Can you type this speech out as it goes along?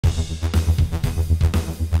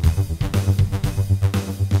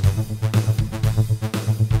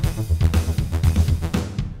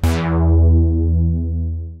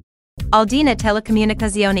Aldina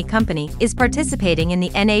Telecomunicazioni Company is participating in the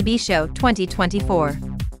NAB Show 2024.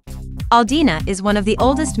 Aldina is one of the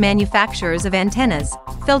oldest manufacturers of antennas,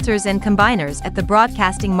 filters and combiners at the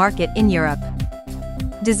broadcasting market in Europe.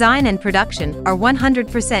 Design and production are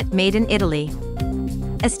 100% made in Italy.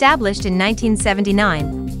 Established in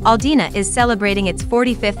 1979, Aldina is celebrating its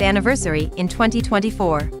 45th anniversary in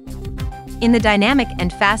 2024. In the dynamic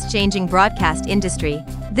and fast-changing broadcast industry,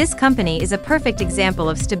 this company is a perfect example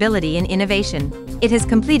of stability and innovation. It has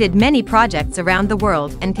completed many projects around the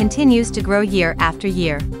world and continues to grow year after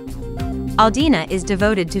year. Aldina is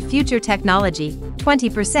devoted to future technology.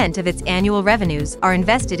 20% of its annual revenues are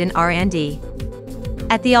invested in R&D.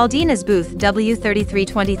 At the Aldina's booth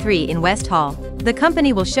W3323 in West Hall, the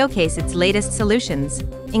company will showcase its latest solutions,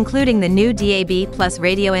 including the new DAB+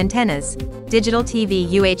 radio antennas, digital TV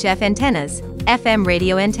UHF antennas, FM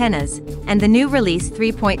radio antennas, and the new release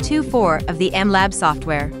 3.24 of the MLab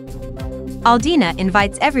software. Aldina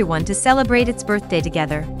invites everyone to celebrate its birthday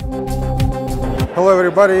together. Hello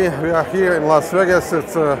everybody, we are here in Las Vegas.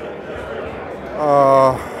 It's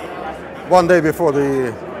one day before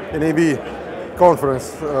the NAB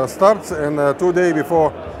conference starts and 2 days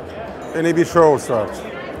before NAB show starts.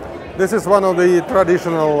 This is one of the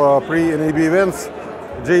traditional pre-NAB events.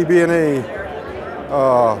 JBNA,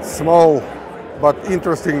 small but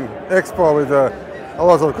interesting expo with a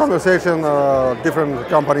lot of conversation, different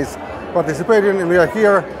companies participating, and we are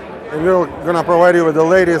here and we're going to provide you with the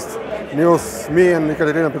latest news, me and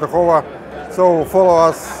Ekaterina Petrukhova. So follow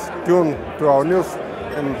us, tune to our news,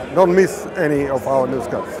 and don't miss any of our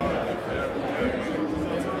newscasts.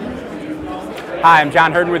 Hi, I'm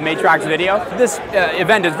John Hurden with Matrox Video. This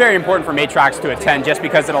event is very important for Matrox to attend just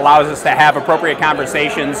because it allows us to have appropriate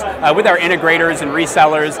conversations with our integrators and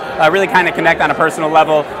resellers, really kind of connect on a personal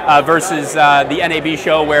level versus the NAB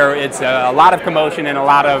show where it's a lot of commotion and a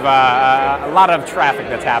lot of traffic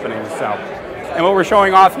that's happening. And what we're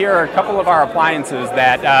showing off here are a couple of our appliances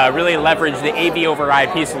that really leverage the AV over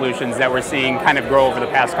IP solutions that we're seeing kind of grow over the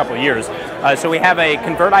past couple of years. So we have a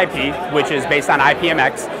Convert IP, which is based on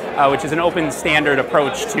IPMX, which is an open standard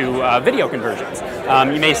approach to video conversions.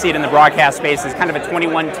 You may see it in the broadcast space as kind of a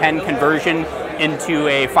 2110 conversion into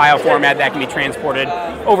a file format that can be transported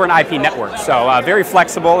over an IP network. So very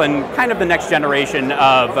flexible and kind of the next generation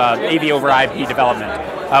of AV over IP development.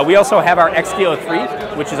 We also have our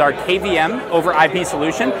XT03, which is our KVM over IP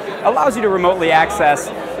solution. Allows you to remotely access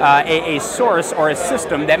a source or a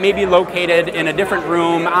system that may be located in a different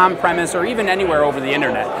room, on-premise, or even anywhere over the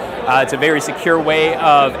internet. It's a very secure way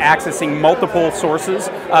of accessing multiple sources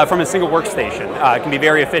from a single workstation. It can be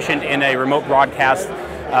very efficient in a remote broadcast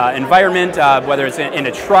environment, whether it's in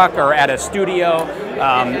a truck or at a studio.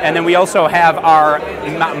 And then we also have our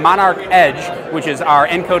Monarch Edge, which is our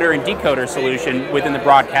encoder and decoder solution within the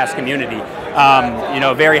broadcast community.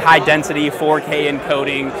 Very high density, 4K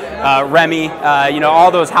encoding, REMI,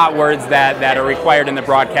 all those hot words that are required in the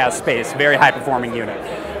broadcast space. Very high performing unit.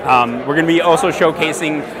 We're going to be also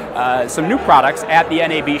showcasing some new products at the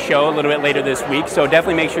NAB show a little bit later this week. So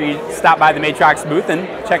definitely make sure you stop by the Matrox booth and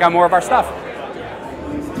check out more of our stuff.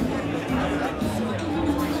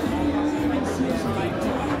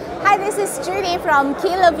 Hi, this is Judy from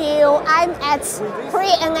Kiloview. I'm at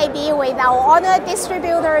pre-NAB with our honor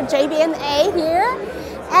distributor JBNA here.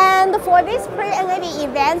 And for this pre-NAB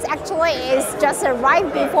event, actually is just right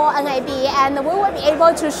before NAB, and we will be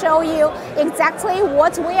able to show you exactly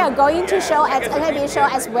what we are going to show at NAB show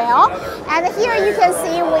as well. And here you can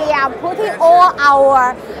see we are putting all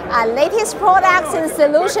our latest products and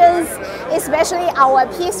solutions, especially our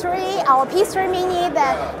P3 Mini,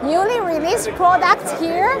 the newly released products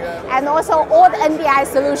here, and also all the NDI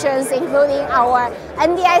solutions, including our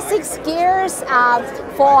NDI 6 gears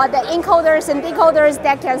for the encoders and decoders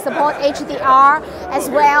that can support HDR, as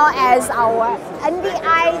well as our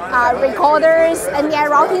NDI recorders, NDI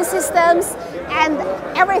routing systems, and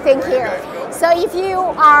everything here. So if you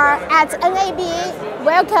are at NAB,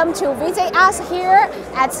 welcome to visit us here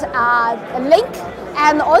at Link.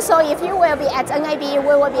 And also if you will be at NAB,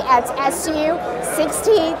 we will be at SU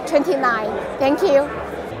 6029. Thank you.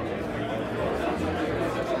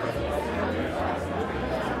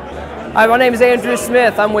 Hi, my name is Andrew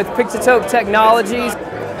Smith. I'm with Pictotope Technologies.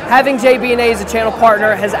 Having JBNA as a channel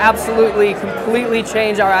partner has absolutely, completely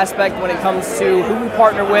changed our aspect when it comes to who we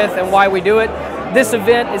partner with and why we do it. This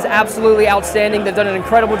event is absolutely outstanding. They've done an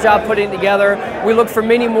incredible job putting it together. We look for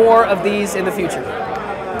many more of these in the future.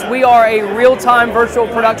 We are a real-time virtual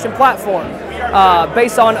production platform.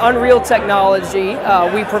 Based on Unreal technology,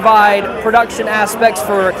 we provide production aspects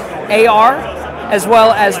for AR as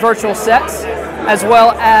well as virtual sets. as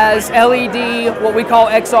well as LED, what we call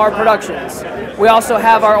XR productions. We also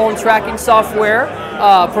have our own tracking software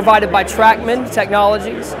provided by Trackman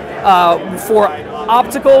Technologies for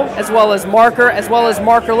optical as well as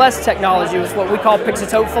markerless technology, which is what we call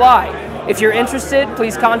Pixitote Fly. If you're interested,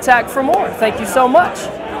 please contact for more. Thank you so much.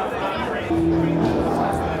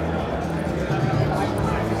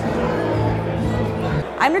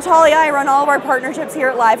 I'm Natalia. I run all of our partnerships here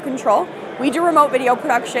at Live Control. We do remote video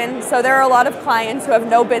production, so there are a lot of clients who have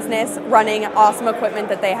no business running awesome equipment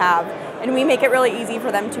that they have. And we make it really easy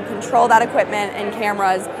for them to control that equipment and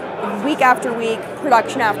cameras week after week,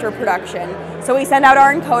 production after production. So we send out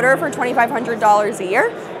our encoder for $2,500 a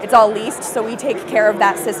year. It's all leased, so we take care of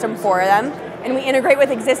that system for them. And we integrate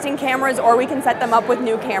with existing cameras, or we can set them up with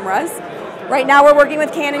new cameras. Right now we're working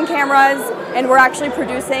with Canon cameras, and we're actually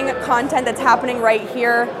producing content that's happening right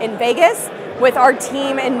here in Vegas with our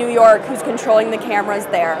team in New York who's controlling the cameras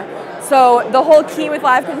there. So the whole key with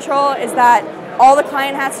Live Control is that all the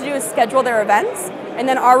client has to do is schedule their events, and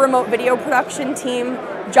then our remote video production team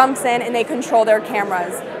jumps in and they control their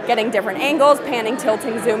cameras, getting different angles, panning,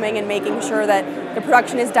 tilting, zooming, and making sure that the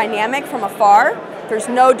production is dynamic from afar. There's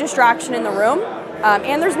no distraction in the room,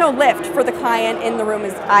 and there's no lift for the client in the room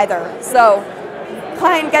either. So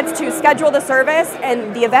client gets to schedule the service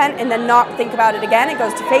and the event and then not think about it again. It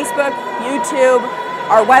goes to Facebook, YouTube,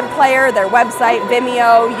 our web player, their website,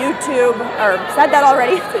 Vimeo, YouTube, or said that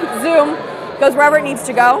already, Zoom, goes wherever it needs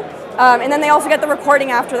to go. And then they also get the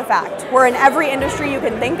recording after the fact. We're in every industry you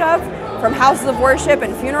can think of, from houses of worship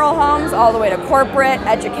and funeral homes, all the way to corporate,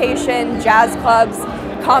 education, jazz clubs,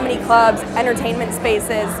 comedy clubs, entertainment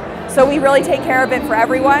spaces. So we really take care of it for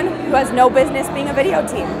everyone who has no business being a video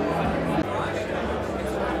team.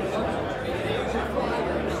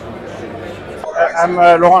 I'm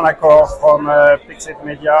Laurent Lacour from Pixit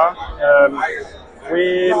Media.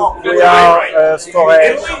 We are a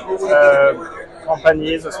storage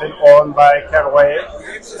company that's been owned by Calway.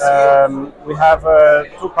 We have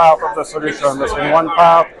two parts of the solution. There's been one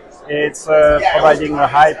part, it's providing a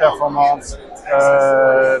high performance,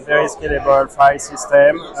 very scalable file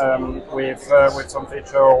system with some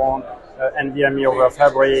feature around NVMe over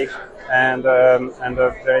Fabric and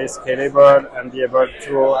very scalable and be able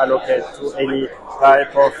to allocate to any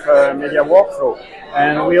type of media workflow.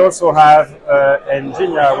 And we also have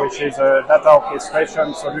Engineer, which is a data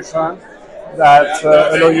orchestration solution that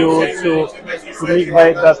allow you to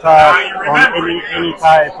migrate data on any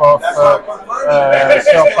type of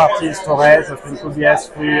third-party storage. It could be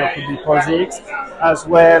S3 or could be POSIX, as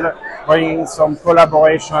well bringing some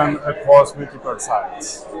collaboration across multiple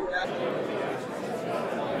sites.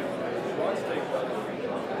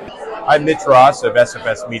 I'm Mitch Ross of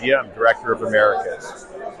SFS Media. I'm Director of Americas.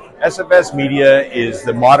 SFS Media is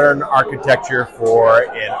the modern architecture for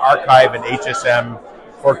an archive and HSM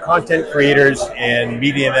for content creators and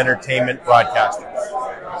media and entertainment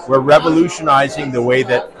broadcasters. We're revolutionizing the way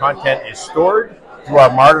that content is stored through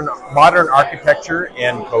our modern architecture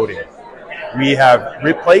and coding. We have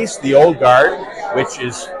replaced the old guard, which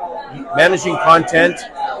is managing content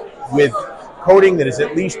with coding that is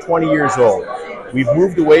at least 20 years old. We've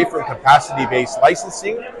moved away from capacity-based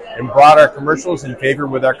licensing and brought our commercials in favor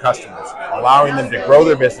with our customers, allowing them to grow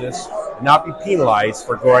their business and not be penalized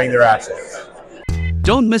for growing their assets.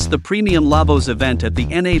 Don't miss the premium Lavos event at the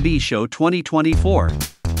NAB Show 2024.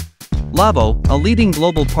 Lavo, a leading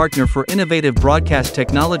global partner for innovative broadcast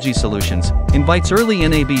technology solutions, invites early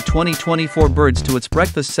NAB 2024 birds to its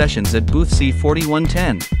breakfast sessions at booth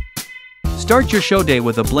C4110. Start your show day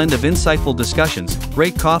with a blend of insightful discussions,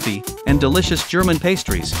 great coffee, and delicious German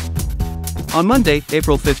pastries. On Monday,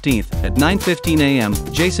 April 15th, at 9:15 a.m.,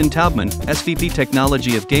 Jason Taubman, SVP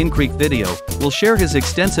Technology of Game Creek Video, will share his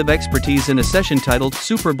extensive expertise in a session titled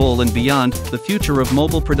Super Bowl and Beyond, the Future of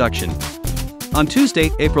Mobile Production. On Tuesday,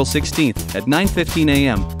 April 16th, at 9:15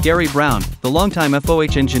 a.m., Gary Brown, the longtime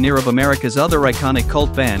FOH engineer of America's other iconic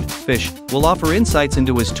cult band, Fish, will offer insights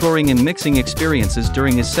into his touring and mixing experiences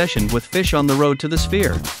during his session with Fish on the Road to the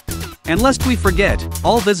Sphere. And lest we forget,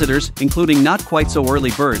 all visitors, including not quite so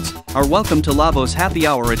early birds, are welcome to Lavo's happy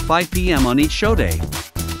hour at 5 p.m. on each show day.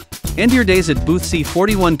 End your days at booth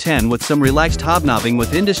C4110 with some relaxed hobnobbing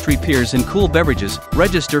with industry peers and cool beverages.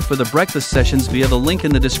 Register for the breakfast sessions via the link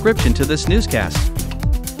in the description to this newscast.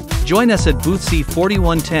 Join us at booth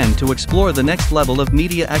C4110 to explore the next level of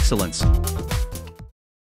media excellence.